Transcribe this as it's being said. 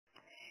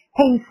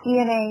Hey,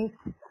 CNAs,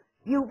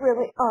 you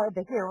really are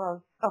the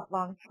heroes of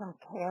long-term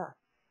care.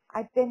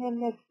 I've been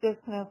in this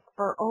business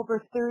for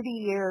over 30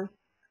 years,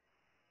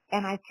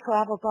 and I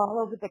traveled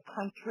all over the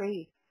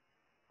country,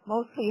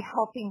 mostly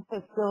helping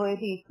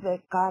facilities that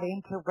got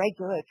into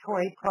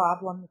regulatory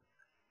problems.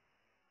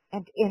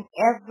 And in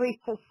every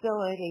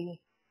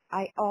facility,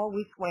 I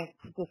always went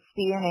to the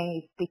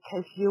CNAs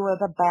because you were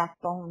the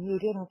backbone. You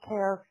didn't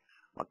care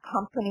what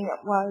company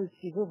it was.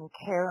 You didn't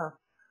care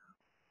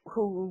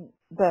who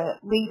the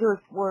leaders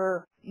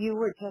were. You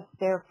were just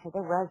there for the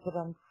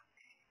residents.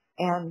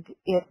 And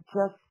it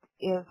just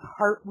is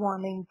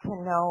heartwarming to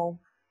know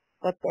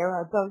that there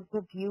are those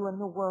of you in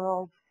the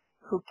world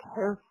who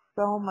care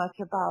so much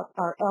about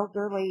our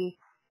elderly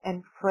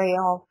and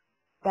frail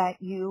that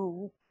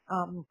you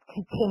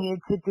continue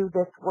to do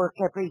this work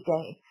every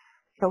day.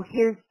 So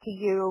here's to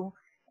you,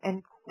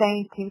 and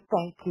thank you,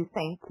 thank you,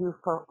 thank you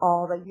for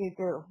all that you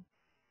do.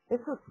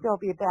 This is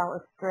Sylvia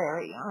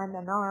Balistreri. I'm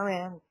an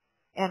RN,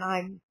 and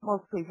I'm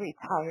mostly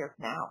retired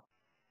now.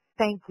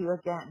 Thank you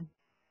again.